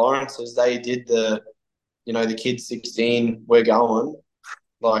 like the Lawrences, they did the the kid's 16, we're going,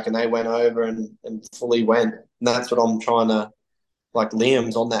 like, and they went over and fully went. And that's what I'm trying to, like,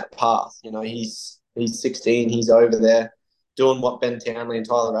 Liam's on that path. He's 16, he's over there doing what Ben Townley and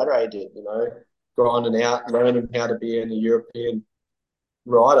Tyler Rattray did, grinding out, learning how to be in a European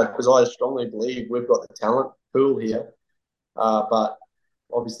rider, because I strongly believe we've got the talent pool here. But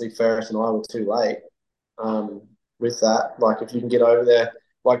obviously Ferris and I were too late with that. Like, if you can get over there,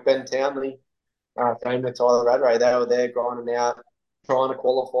 like Ben Townley, same with Tyler Rattray, they were there grinding out, trying to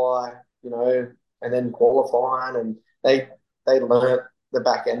qualify, and then qualifying, and they learnt the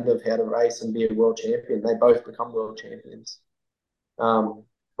back end of how to race and be a world champion. They both become world champions.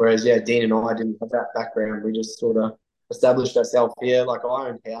 Whereas, Dean and I didn't have that background. We just sort of established ourselves here. Like, I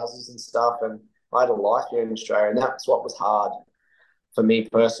owned houses and stuff, and I had a life here in Australia, and that's what was hard for me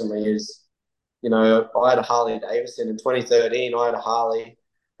personally is, I had a Harley Davidson in 2013. I had a Harley,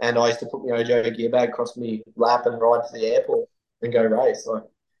 and I used to put my Ojo gear bag across me lap and ride to the airport and go race. Like,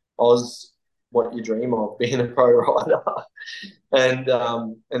 I was what you dream of, being a pro rider, and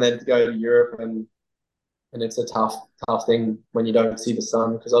then to go to Europe, and it's a tough thing when you don't see the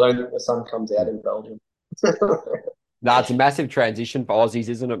sun, because I don't think the sun comes out in Belgium. No, it's a massive transition for Aussies,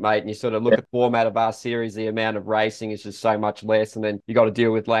 isn't it, mate? And you sort of look at the format of our series, the amount of racing is just so much less. And then you got to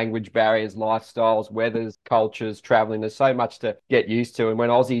deal with language barriers, lifestyles, weathers, cultures, traveling. There's so much to get used to. And when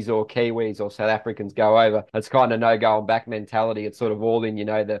Aussies or Kiwis or South Africans go over, it's kind of no going back mentality. It's sort of all in,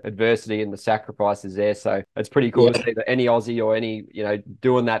 the adversity and the sacrifices there. So it's pretty cool to see that any Aussie or any,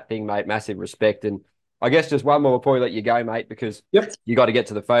 doing that thing, mate, massive respect. And I guess just one more before we let you go, mate, because you got to get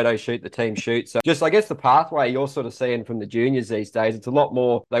to the photo shoot, the team shoot. So just, I guess, the pathway you're sort of seeing from the juniors these days, it's a lot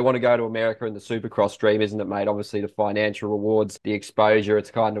more, they want to go to America in the Supercross dream, isn't it, mate? Obviously, the financial rewards, the exposure, it's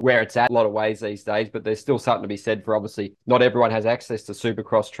kind of where it's at a lot of ways these days, but there's still something to be said for, obviously, not everyone has access to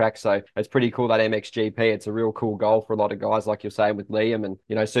Supercross tracks. So it's pretty cool, that MXGP. It's a real cool goal for a lot of guys, like you're saying with Liam. And,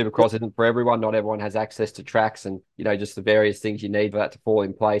 Supercross isn't for everyone. Not everyone has access to tracks and, just the various things you need for that to fall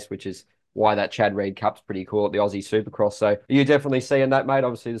in place, which is why that Chad Reed Cup's pretty cool at the Aussie Supercross. So are you definitely seeing that, mate?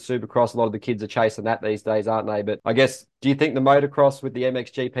 Obviously, the Supercross, a lot of the kids are chasing that these days, aren't they? But I guess, do you think the motocross with the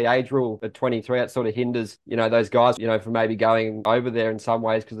MXGP age rule at 23, that sort of hinders, those guys, from maybe going over there in some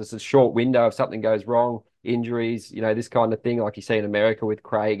ways, because it's a short window if something goes wrong, injuries, this kind of thing, like you see in America with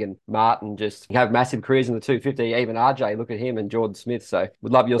Craig and Martin, just have massive careers in the 250. Even RJ, look at him, and Jordan Smith. So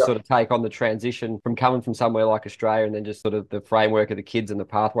would love your sort of take on the transition from coming from somewhere like Australia and then just sort of the framework of the kids and the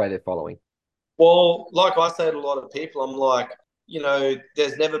pathway they're following. Well, like I say to a lot of people, I'm like,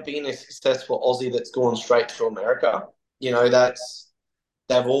 there's never been a successful Aussie that's gone straight to America.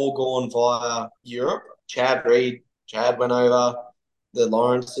 They've all gone via Europe. Chad went over, the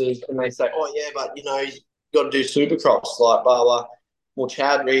Lawrences, and they say, oh yeah, but you got to do Supercross, like blah blah. Well,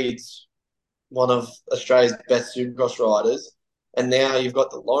 Chad Reed's one of Australia's best Supercross riders, and now you've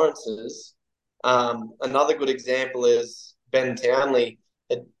got the Lawrences. Another good example is Ben Townley.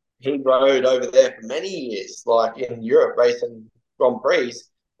 He rode over there for many years, like in Europe, racing Grand Prix,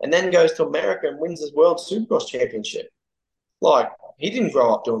 and then goes to America and wins his World Supercross Championship. Like, he didn't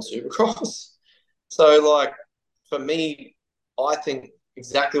grow up doing Supercross. So, like, for me, I think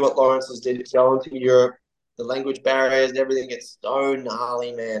exactly what Lawrence's did, going to Europe, the language barriers, everything gets so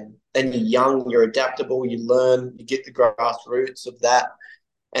gnarly, man. Then you're young, you're adaptable, you learn, you get the grassroots of that.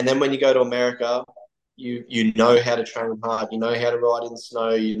 And then when you go to America, you know how to train hard, you know how to ride in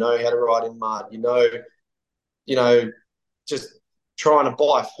snow, you know how to ride in mud, just trying to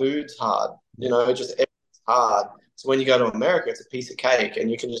buy food's hard, just everything's hard. So when you go to America, it's a piece of cake and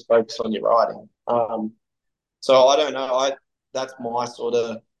you can just focus on your riding. So I don't know. That's my sort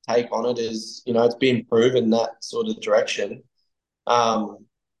of take on it is, it's been proven that sort of direction. And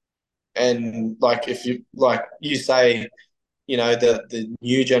like, if you say, the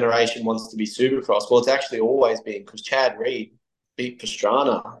new generation wants to be Supercross. Well, it's actually always been, because Chad Reed beat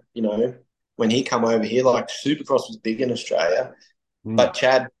Pastrana, when he come over here. Like, Supercross was big in Australia, but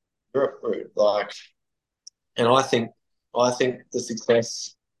Chad Europe route, like, and I think the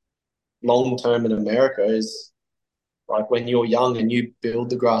success long term in America is like when you're young and you build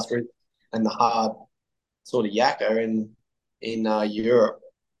the grassroots and the hard sort of yakka in Europe,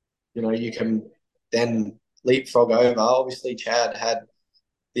 you can then leapfrog over. Obviously, Chad had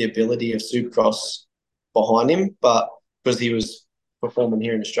the ability of Supercross behind him, but because he was performing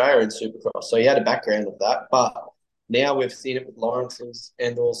here in Australia in Supercross, so he had a background of that. But now we've seen it with Lawrence's,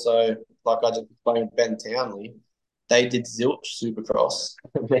 and also, like I just explained, Ben Townley. They did zilch Supercross,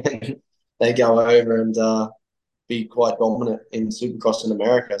 and then they go over and be quite dominant in Supercross in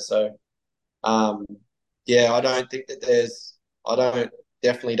America. So, I don't think that I don't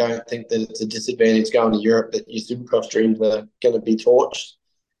definitely don't think that it's a disadvantage going to Europe that your Supercross dreams are going to be torched.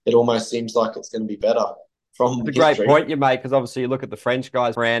 It almost seems like it's going to be better from It's a great history. point you make, because obviously you look at the French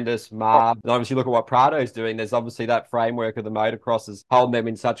guys, Brandis, Marv, and obviously look at what Prado's doing. There's obviously that framework of the motocross is holding them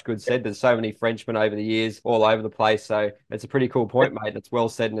in such good stead. There's so many Frenchmen over the years all over the place. So it's a pretty cool point, mate. It's well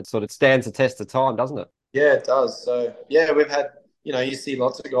said, and it sort of stands the test of time, doesn't it? Yeah, it does. So yeah, we've had, you see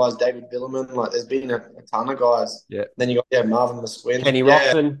lots of guys, David Billerman, like there's been a ton of guys. Yeah. Then you got Marvin McSwin. Kenny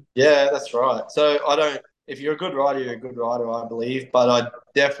Yeah, Roxon. yeah, that's right. So I don't. If you're a good rider, you're a good rider, I believe. But I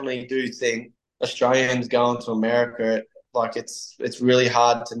definitely do think Australians going to America, like it's really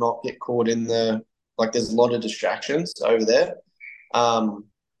hard to not get caught in the like. There's a lot of distractions over there.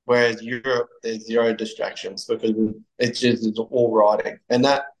 Whereas Europe, there's zero distractions because it's all riding, and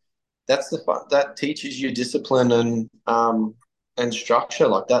that's the fun that teaches you discipline and structure.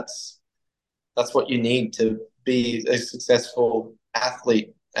 Like that's what you need to be a successful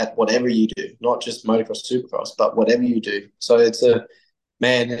athlete at whatever you do, not just motocross, supercross, but whatever you do. So you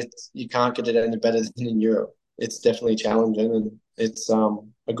can't get it any better than in Europe. It's definitely challenging, and it's a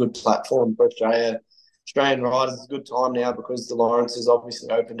good platform for Australian riders. It's a good time now because the Lawrence has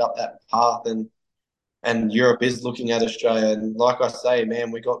obviously opened up that path, and Europe is looking at Australia. And like I say,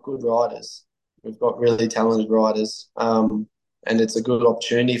 man, we got good riders. We've got really talented riders. And it's a good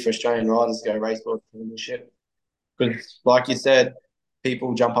opportunity for Australian riders to go race world championship. Because, like you said,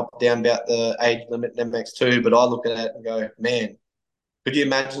 people jump up and down about the age limit in MX2, but I look at it and go, man, could you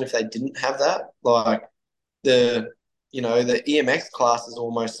imagine if they didn't have that? Like the EMX class is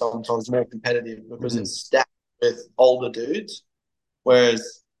almost sometimes more competitive because it's stacked with older dudes.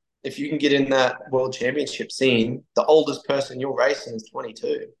 Whereas if you can get in that world championship scene, the oldest person you're racing is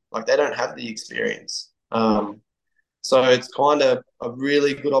 22. Like they don't have the experience. So it's kind of a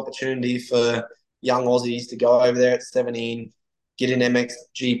really good opportunity for young Aussies to go over there at 17, get an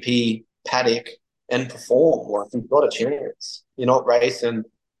MXGP paddock and perform. Like you've got a chance. You're not racing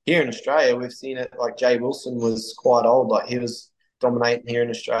here in Australia. We've seen it. Like Jay Wilson was quite old. Like he was dominating here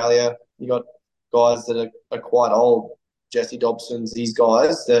in Australia. You got guys that are quite old. Jesse Dobson's, these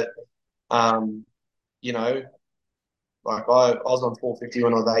guys that, you know, like I was on 450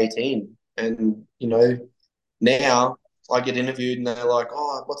 when I was 18, and now I get interviewed and they're like,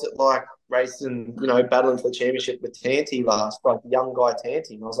 "Oh, what's it like racing? Battling for the championship with Tanti last, like young guy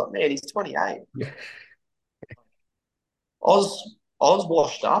Tanti?" And I was like, "Man, he's 28." I was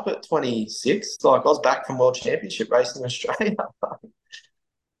washed up at 26. Like I was back from World Championship racing in Australia.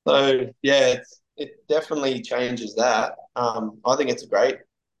 So yeah, it definitely changes that. I think it's a great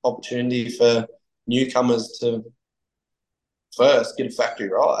opportunity for newcomers to first get a factory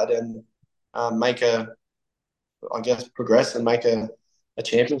ride and progress and make a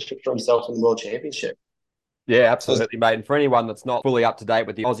championship for himself in the World Championship. Yeah, So absolutely, mate. And for anyone that's not fully up to date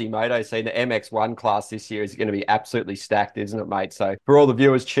with the Aussie Moto scene, the MX1 class this year is going to be absolutely stacked, isn't it, mate? So for all the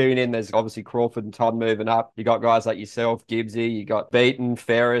viewers tune in, there's obviously Crawford and Todd moving up. You got guys like yourself, Gibbsy, you got Beaton,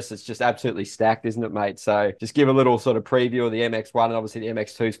 Ferris. It's just absolutely stacked, isn't it, mate? So just give a little sort of preview of the MX1, and obviously the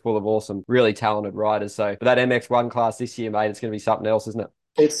MX2 is full of awesome, really talented riders. So for that MX1 class this year, mate, it's going to be something else, isn't it?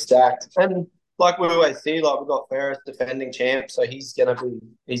 it's stacked. And like we always see, like we've got Ferris defending champ, so he's moved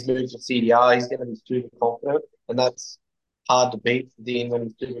to CDR, he's gonna be super confident, and that's hard to beat for Dean when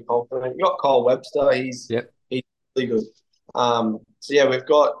he's super confident. You got Cole Webster, Yep. he's really good. So yeah, we've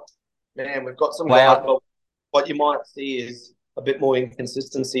got some guys, Cloud. but what you might see is a bit more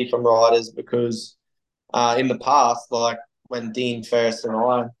inconsistency from riders because in the past, like when when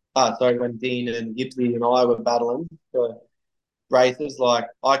Dean and Gibbsy and I were battling for races, like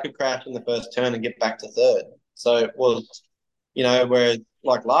I could crash in the first turn and get back to third. So it was, whereas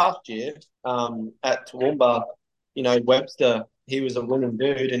like last year at Toowoomba, Webster, he was a winning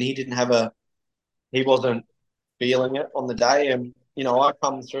dude and he wasn't feeling it on the day. And, I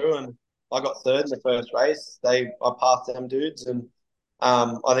come through and I got third in the first race. I passed them dudes and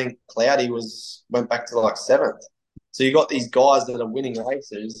I think Cloudy went back to like seventh. So you got these guys that are winning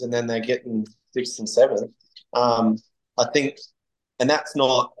races and then they're getting sixth and seventh. I think, and that's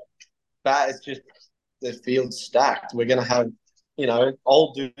not bad. It's just the field's stacked. We're going to have,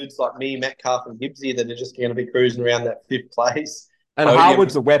 old dudes like me, Metcalf, and Gibbsy that are just going to be cruising around that fifth place. And podium.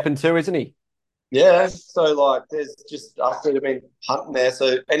 Harwood's a weapon too, isn't he? Yeah. So, like, there's just us that have been hunting there.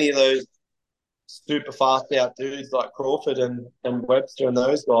 So, any of those super fast out dudes like Crawford and Webster and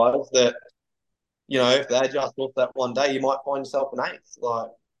those guys that, if they just lost that one day, you might find yourself an eighth. Like,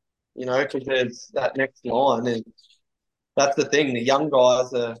 because there's that next line. And that's the thing. The young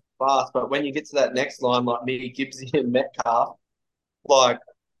guys are fast. But when you get to that next line, like me, Gibbsy, and Metcalf, like,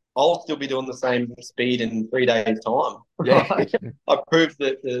 I'll still be doing the same speed in 3 days' time. Yeah. I proved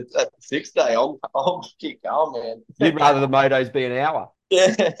that at the 6th day, I'll keep going, man. You'd rather the motos be an hour.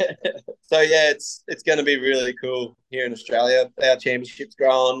 Yeah. So yeah, it's going to be really cool here in Australia. Our championship's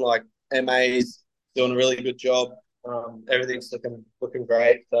growing. Like MA's doing a really good job. Everything's looking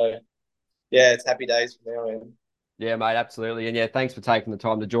great. So yeah, it's happy days for now, man. Yeah, mate, absolutely. And yeah, thanks for taking the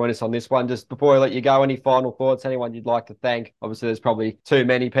time to join us on this one. Just before I let you go, any final thoughts? Anyone you'd like to thank? Obviously, there's probably too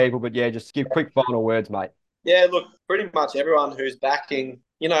many people, but yeah, just give quick final words, mate. Yeah, look, pretty much everyone who's backing,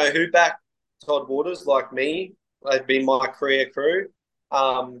 who backed Todd Waters like me, they've been my career crew.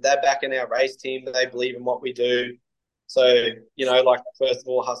 They're backing our race team. They believe in what we do. So, like first of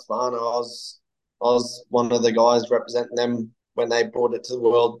all, Husqvarna, I was one of the guys representing them when they brought it to the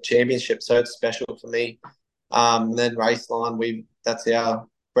World Championship. So it's special for me. Then Raceline, that's our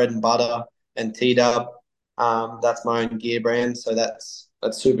bread and butter, and T-Dub, that's my own gear brand. So that's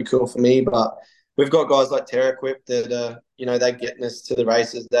super cool for me. But we've got guys like TerraQuip that, they're getting us to the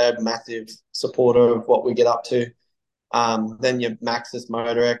races. They're a massive supporter of what we get up to. Then your Maxxis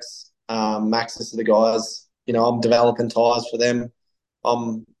Motorex, Maxxis are the guys. I'm developing tyres for them.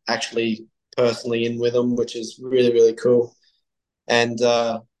 I'm actually personally in with them, which is really, really cool. And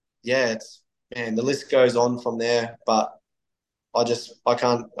yeah, the list goes on from there. But I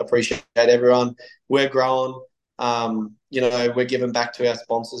can't appreciate everyone. We're growing. We're giving back to our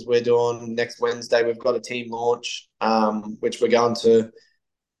sponsors. We're doing next Wednesday. We've got a team launch, which we're going to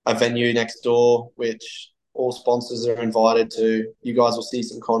a venue next door, which all sponsors are invited to. You guys will see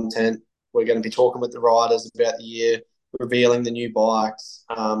some content. We're going to be talking with the riders about the year, revealing the new bikes,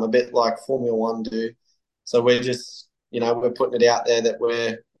 a bit like Formula One do. So we're just, we're putting it out there that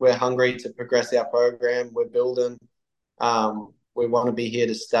we're hungry to progress our program. We're building. We want to be here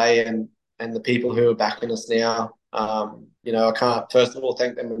to stay, and the people who are backing us now, I can't first of all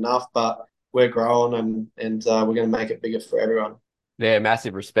thank them enough, but we're growing and we're going to make it bigger for everyone. Yeah,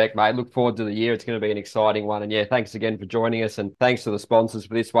 massive respect, mate. Look forward to the year. It's going to be an exciting one. And yeah, thanks again for joining us. And thanks to the sponsors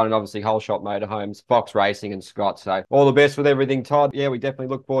for this one. And obviously Whole Shot Motorhomes, Fox Racing and Scott. So all the best with everything, Todd. Yeah, we definitely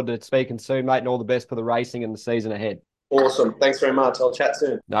look forward to speaking soon, mate. And all the best for the racing and the season ahead. Awesome. Thanks very much. I'll chat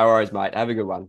soon. No worries, mate. Have a good one.